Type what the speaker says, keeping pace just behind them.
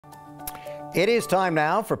It is time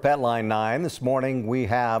now for Petline 9. This morning we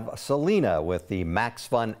have Selena with the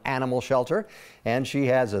MaxFund Animal Shelter, and she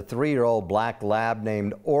has a 3-year-old black lab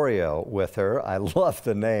named Oreo with her. I love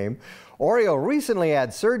the name. Oreo recently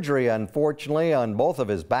had surgery, unfortunately, on both of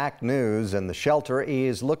his back knees, and the shelter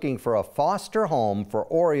is looking for a foster home for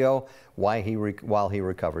Oreo while he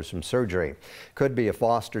recovers from surgery. Could be a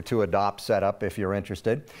foster to adopt setup if you're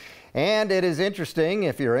interested. And it is interesting,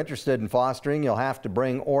 if you're interested in fostering, you'll have to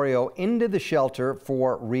bring Oreo into the shelter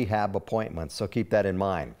for rehab appointments, so keep that in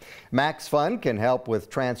mind. MaxFund can help with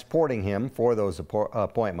transporting him for those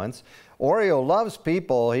appointments. Oreo loves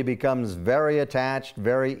people. He becomes very attached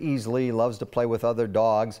very easily, loves to play with other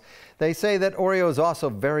dogs. They say that Oreo is also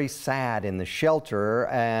very sad in the shelter,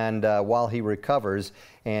 and while he recovers,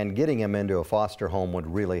 and getting him into a foster home would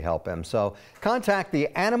really help him. So contact the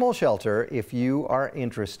animal shelter if you are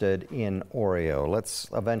interested in Oreo. Let's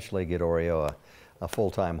eventually get Oreo a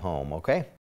full-time home, okay?